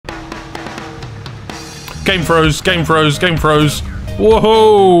Game froze, game froze, game froze.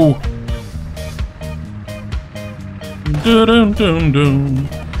 Whoa! Dun dun dun.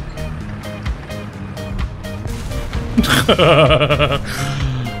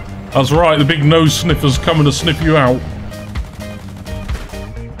 That's right, the big nose sniffer's coming to sniff you out.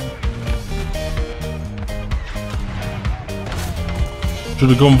 Should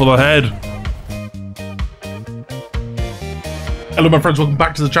have gone for the head. Hello my friends, welcome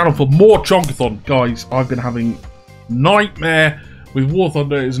back to the channel for more Chonkathon. Guys, I've been having nightmare with War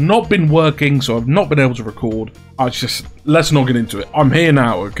Thunder. It's not been working, so I've not been able to record. Let's not get into it. I'm here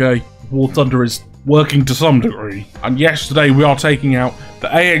now, okay? War Thunder is working to some degree. And yes, today we are taking out the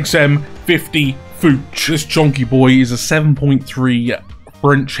AMX-50 Foch. This chonky boy is a 7.3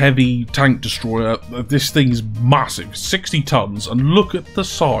 French heavy tank destroyer. This thing is massive, 60 tons, and look at the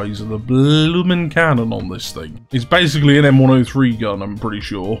size of the bloomin' cannon on this thing. It's basically an M103 gun, I'm pretty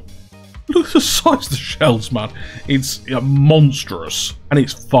sure. Look at the size of the shells, man. It's monstrous, and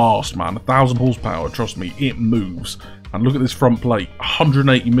it's fast, man. 1,000 horsepower, trust me, it moves. And look at this front plate,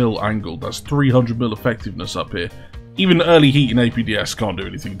 180mm angle, that's 300mm effectiveness up here. Even early heat in APDS can't do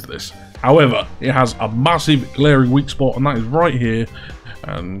anything to this. However, it has a massive glaring weak spot, and that is right here.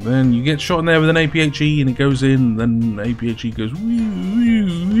 And then you get shot in there with an APHE, and it goes in, and then APHE goes woo,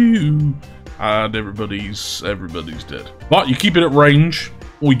 woo, woo, and everybody's dead. But you keep it at range,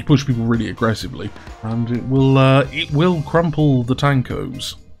 or you push people really aggressively, and it will crumple the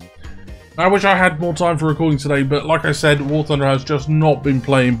tankos. I wish I had more time for recording today, but like I said, War Thunder has just not been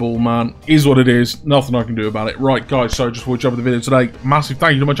playing ball, man. Is what it is. Nothing I can do about it. Right, guys, so just before we jump into the video today, massive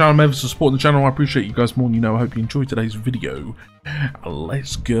thank you to my channel members for supporting the channel. I appreciate you guys more than you know. I hope you enjoyed today's video.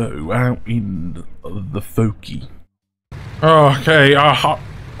 Let's go out in the Fochi. Okay,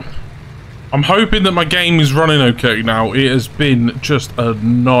 I'm hoping that my game is running okay now. It has been just a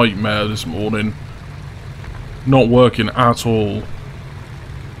nightmare this morning. Not working at all.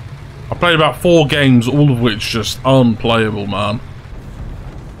 I played about 4 games, all of which just unplayable, man.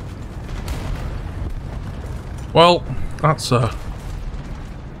 Well, that's a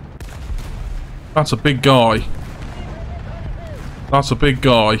big guy. That's a big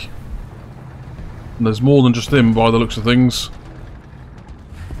guy. And there's more than just him by the looks of things.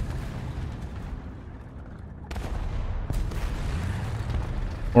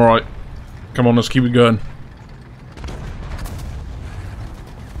 Alright. Come on, let's keep it going.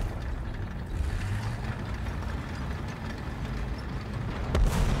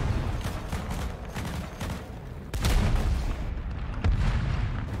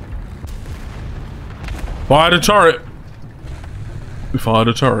 Fired a turret! We fired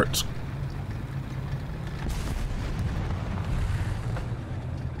a turret.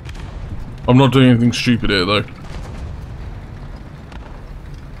 I'm not doing anything stupid here, though.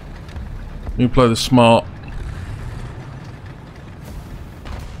 You play this smart.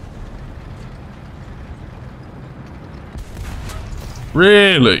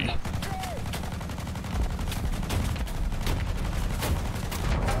 Really?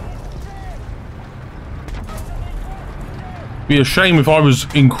 Be a shame if I was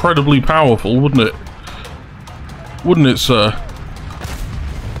incredibly powerful, wouldn't it? Wouldn't it, sir?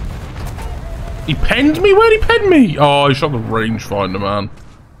 He penned me? Where'd he pen me? Oh, he shot the rangefinder, man.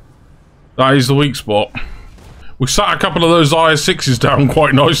 That is the weak spot. We sat a couple of those IS-6s down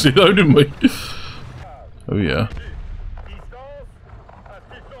quite nicely, though, didn't we? Oh, yeah.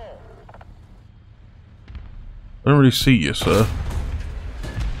 I don't really see you, sir.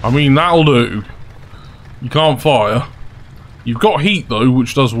 I mean, that'll do. You can't fire. You've got heat, though,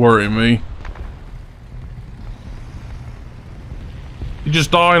 which does worry me. You just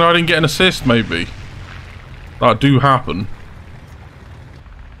die and I didn't get an assist, maybe. That do happen.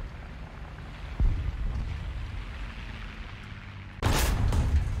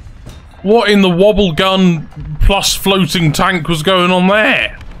 What in the wobble gun plus floating tank was going on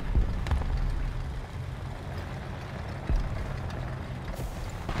there?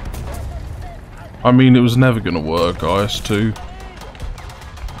 I mean, it was never gonna work, IS-2.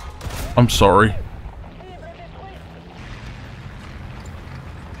 I'm sorry.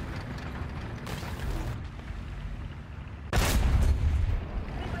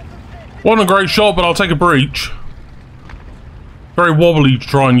 Wasn't a great shot, but I'll take a breach. Very wobbly to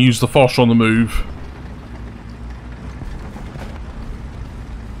try and use the Foch on the move.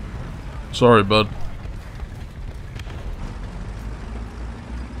 Sorry, bud.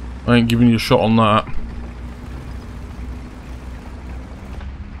 I ain't giving you a shot on that.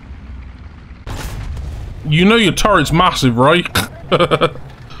 You know your turret's massive, right? Right,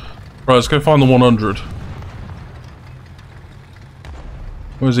 let's go find the 100.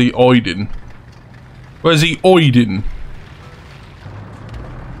 Where's he hiding?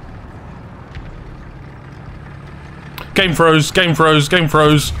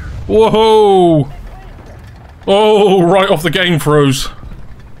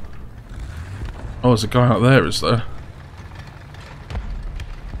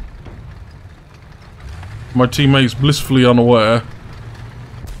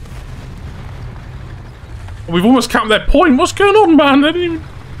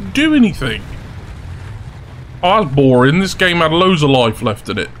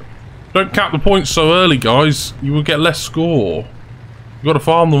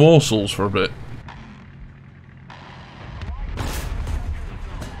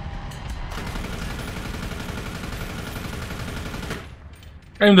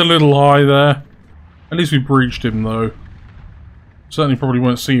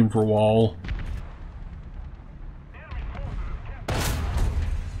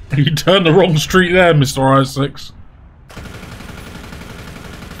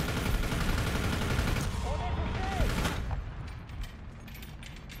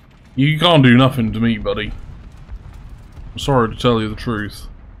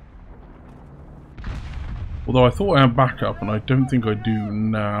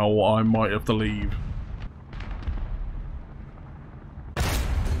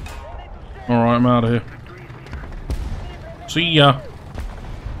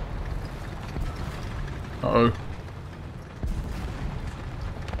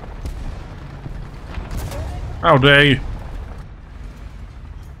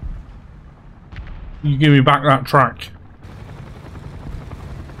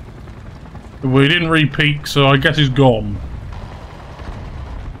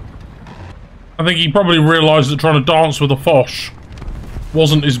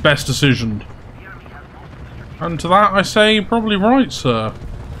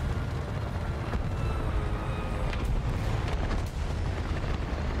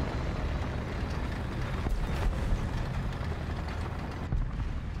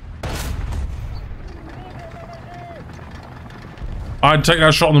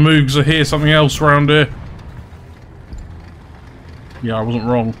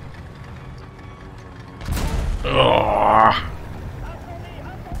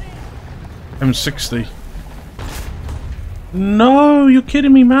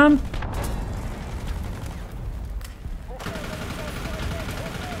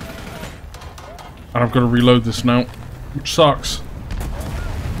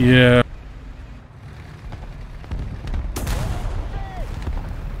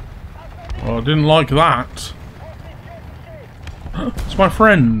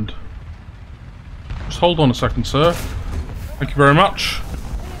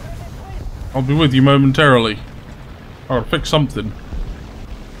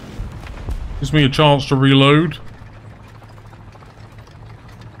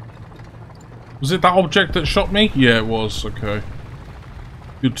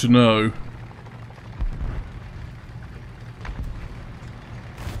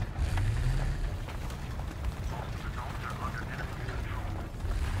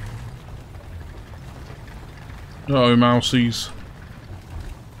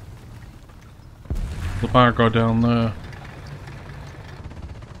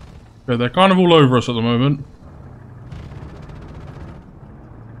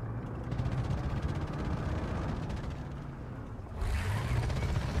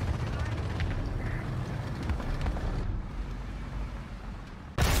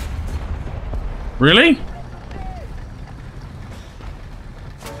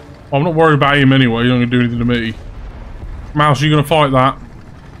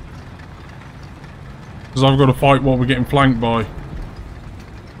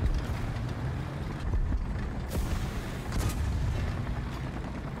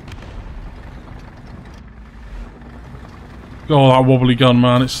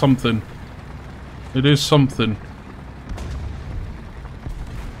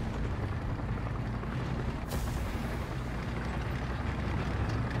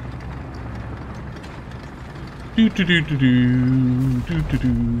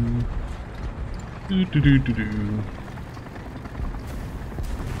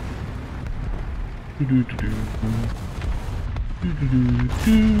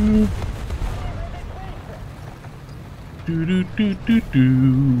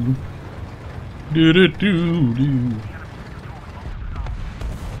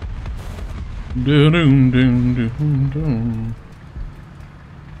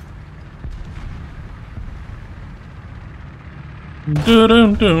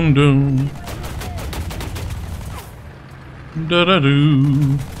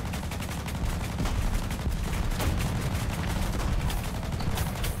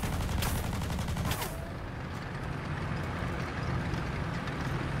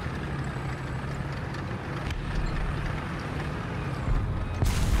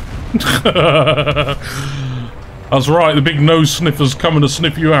 That's right, the big nose sniffer's coming to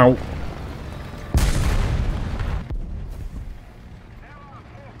sniff you out.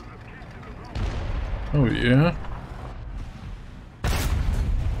 Oh yeah.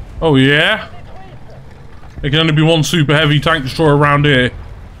 Oh yeah? There can only be one super heavy tank destroyer around here.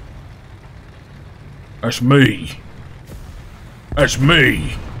 That's me. That's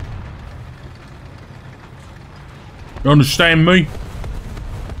me. You understand me?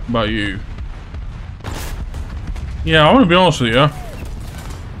 What about you? Yeah, I'm gonna be honest with you.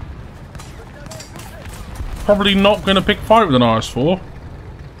 Probably not gonna pick a fight with an IS-4.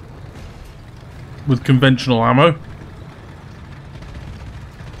 With conventional ammo.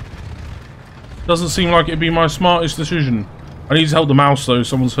 Doesn't seem like it'd be my smartest decision. I need to help the mouse though,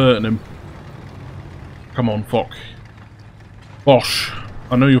 someone's hurting him. Come on, Foch. Bosh.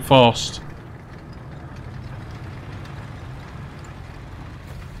 I know you're fast.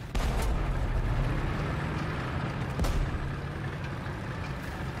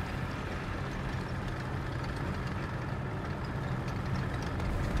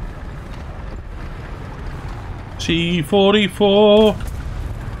 T-44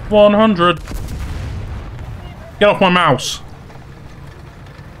 100. Get off my mouse.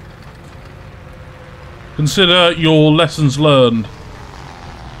 Consider your lessons learned.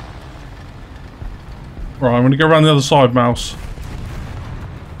 Right, I'm going to go around the other side, mouse.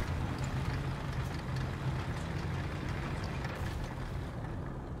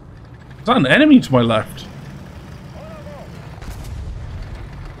 Is that an enemy to my left?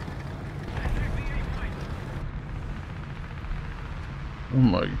 Oh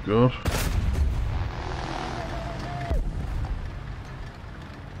my god.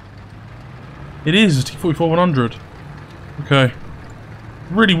 It is a T-44 100. Okay.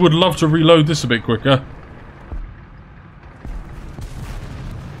 Really would love to reload this a bit quicker.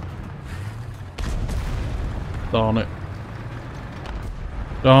 Darn it.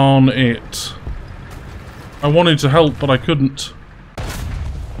 Darn it. I wanted to help, but I couldn't.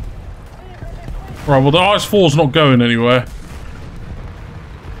 Right, well the IS-4's not going anywhere.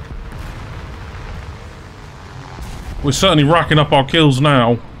 We're certainly racking up our kills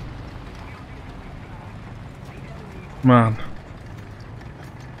now. Man.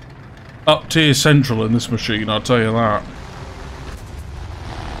 Up tier central in this machine, I'll tell you that.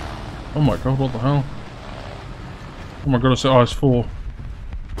 Oh my god, what the hell? Oh my god, I said IS-4.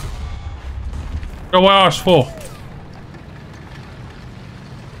 Go away, IS-4.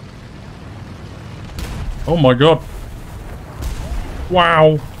 Oh my god.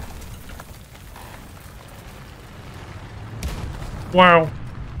 Wow. Wow.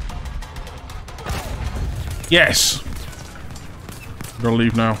 Yes. I'm gonna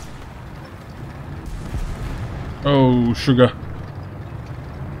leave now. Oh, sugar.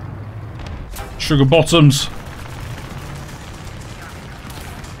 Sugar bottoms.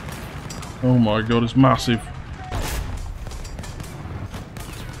 Oh my god, it's massive.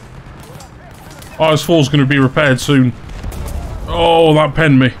 IS-4's gonna be repaired soon. Oh, that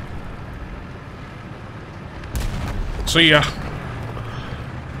penned me. See ya.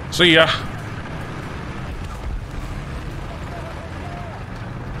 See ya.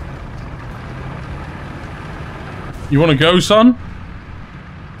 You wanna go, son?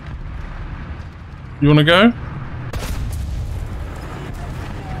 You wanna go?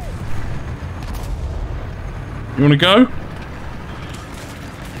 You wanna go?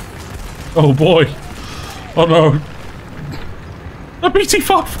 Oh boy. Oh no. A BT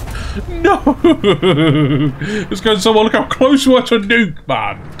Foch! No! It's going so well. Look how close we were to a nuke,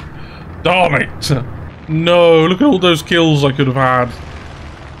 man. Darn it. No, look at all those kills I could have had.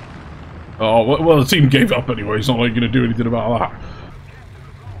 Oh, well, the team gave up anyway. It's not like you're going to do anything about that.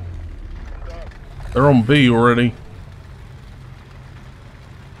 They're on B already.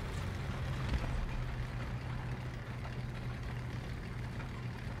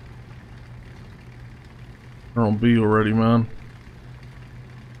 They're on B already, man.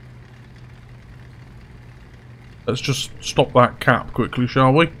 Let's just stop that cap quickly,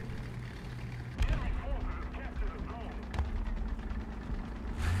 shall we?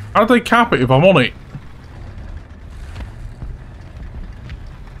 How do they cap it if I'm on it?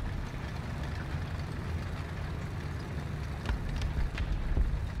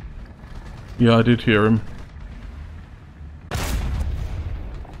 Yeah, I did hear him.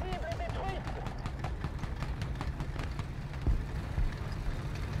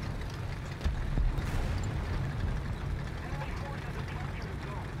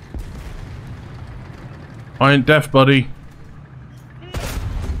 I ain't deaf, buddy.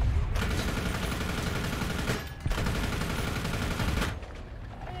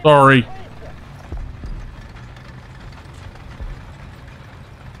 Sorry.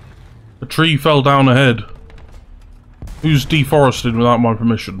 A tree fell down ahead. Who's deforested without my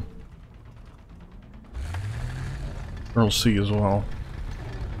permission? I'll see as well.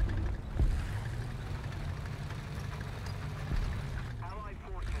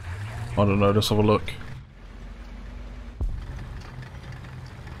 I don't know, let's have a look.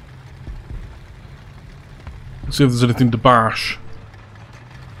 Let's see if there's anything to bash.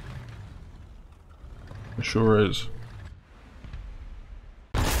 There sure is.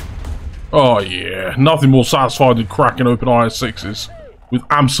 Oh yeah, nothing more satisfying than cracking open IS-6s with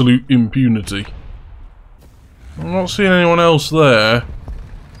absolute impunity. I'm not seeing anyone else there.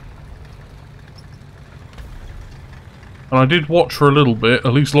 And I did watch for a little bit,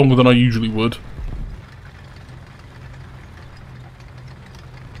 at least longer than I usually would.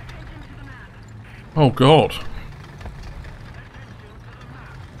 Oh god.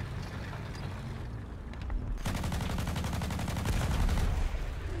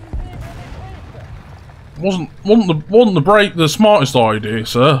 Wasn't the smartest idea,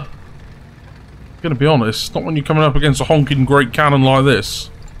 sir. Gonna be honest, not when you're coming up against a honking great cannon like this.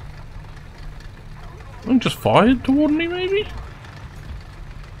 I think just fired toward me, maybe?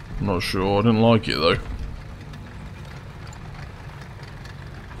 I'm not sure, I didn't like it though.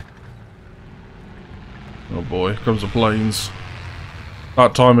 Oh boy, here comes the planes.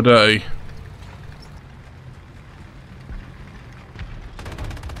 That time of day.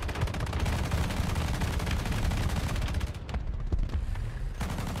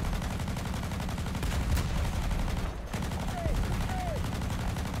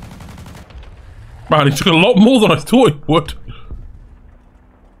 Man, he took a lot more than I thought he would.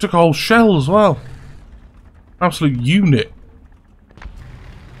 Took a whole shell as well. Absolute unit.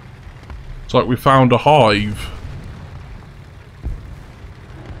 It's like we found a hive.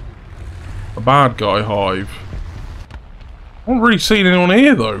 A bad guy hive. I haven't really seen anyone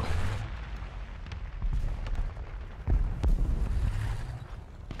here though.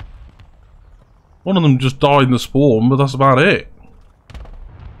 One of them just died in the spawn, but that's about it.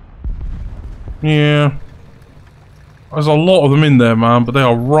 Yeah. There's a lot of them in there, man, but they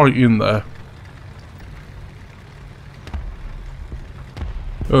are right in there.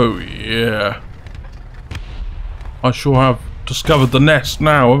 Oh, yeah. I sure have discovered the nest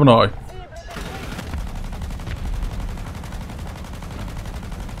now, haven't I?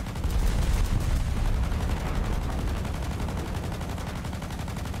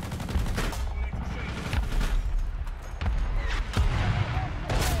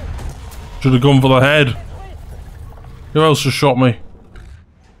 Should have gone for the head. Who else just shot me?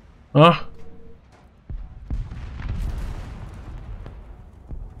 Huh?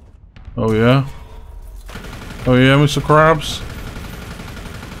 Oh yeah? Oh yeah, Mr. Krabs?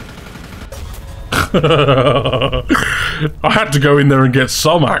 I had to go in there and get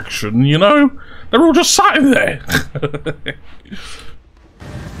some action, you know? They're all just sat in there.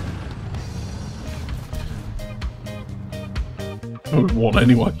 I would want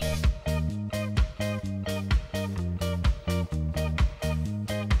anyway.